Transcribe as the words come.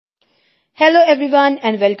Hello everyone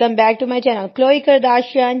and welcome back to my channel. Khloe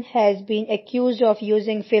Kardashian has been accused of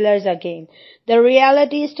using fillers again. The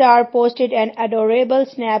reality star posted an adorable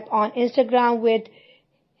snap on Instagram with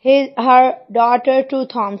her daughter True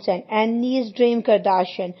Thompson and niece Dream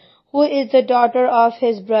Kardashian, who is the daughter of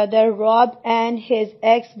his brother Rob and his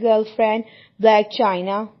ex-girlfriend Blac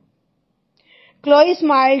Chyna. Khloe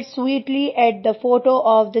smiled sweetly at the photo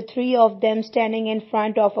of the three of them standing in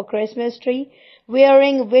front of a Christmas tree,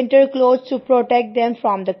 wearing winter clothes to protect them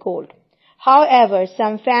from the cold. However,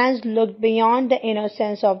 some fans looked beyond the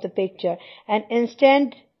innocence of the picture and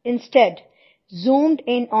instead zoomed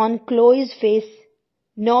in on Khloe's face,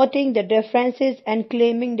 noting the differences and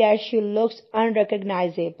claiming that she looks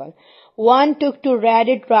unrecognizable. One took to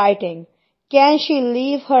Reddit writing, "Can she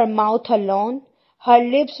leave her mouth alone? Her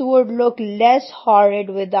lips would look less horrid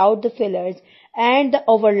without the fillers and the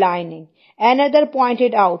overlining." Another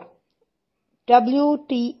pointed out,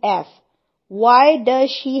 "WTF, why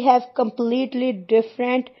does she have completely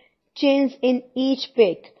different chins in each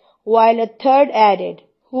pic?" While a third added,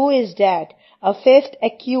 "Who is that?" A fifth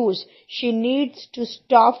accused, "She needs to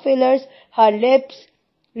stop fillers. Her lips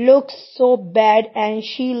look so bad and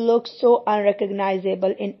she looks so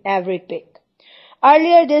unrecognizable in every pic."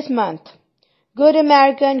 Earlier this month, Good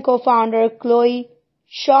American co-founder Khloe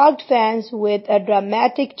shocked fans with a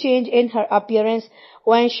dramatic change in her appearance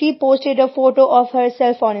when she posted a photo of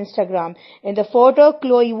herself on Instagram. In the photo,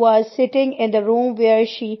 Khloe was sitting in the room where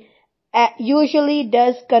she usually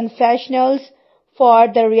does confessionals for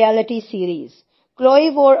the reality series.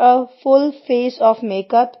 Khloe wore a full face of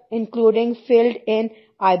makeup, including filled-in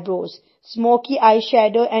eyebrows, smoky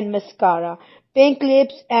eyeshadow and mascara, pink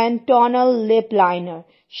lips and tonal lip liner.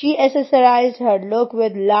 She accessorized her look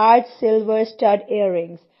with large silver stud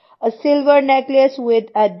earrings, a silver necklace with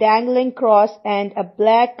a dangling cross, and a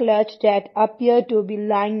black clutch that appeared to be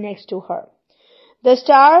lying next to her. The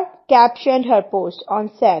star captioned her post on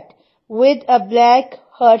set with a black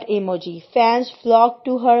heart emoji. Fans flocked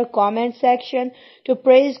to her comment section to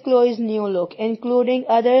praise Khloe's new look, including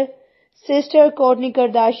other sister Kourtney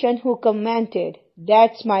Kardashian, who commented,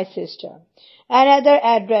 "That's my sister." Another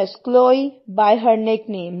addressed Khloe by her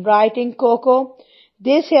nickname, writing, "Coco,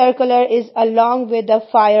 this hair color is," along with a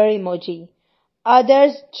fire emoji.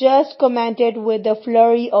 Others just commented with a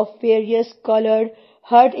flurry of various colored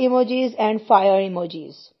heart emojis and fire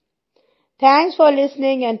emojis. Thanks for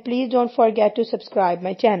listening and please don't forget to subscribe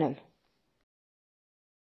my channel.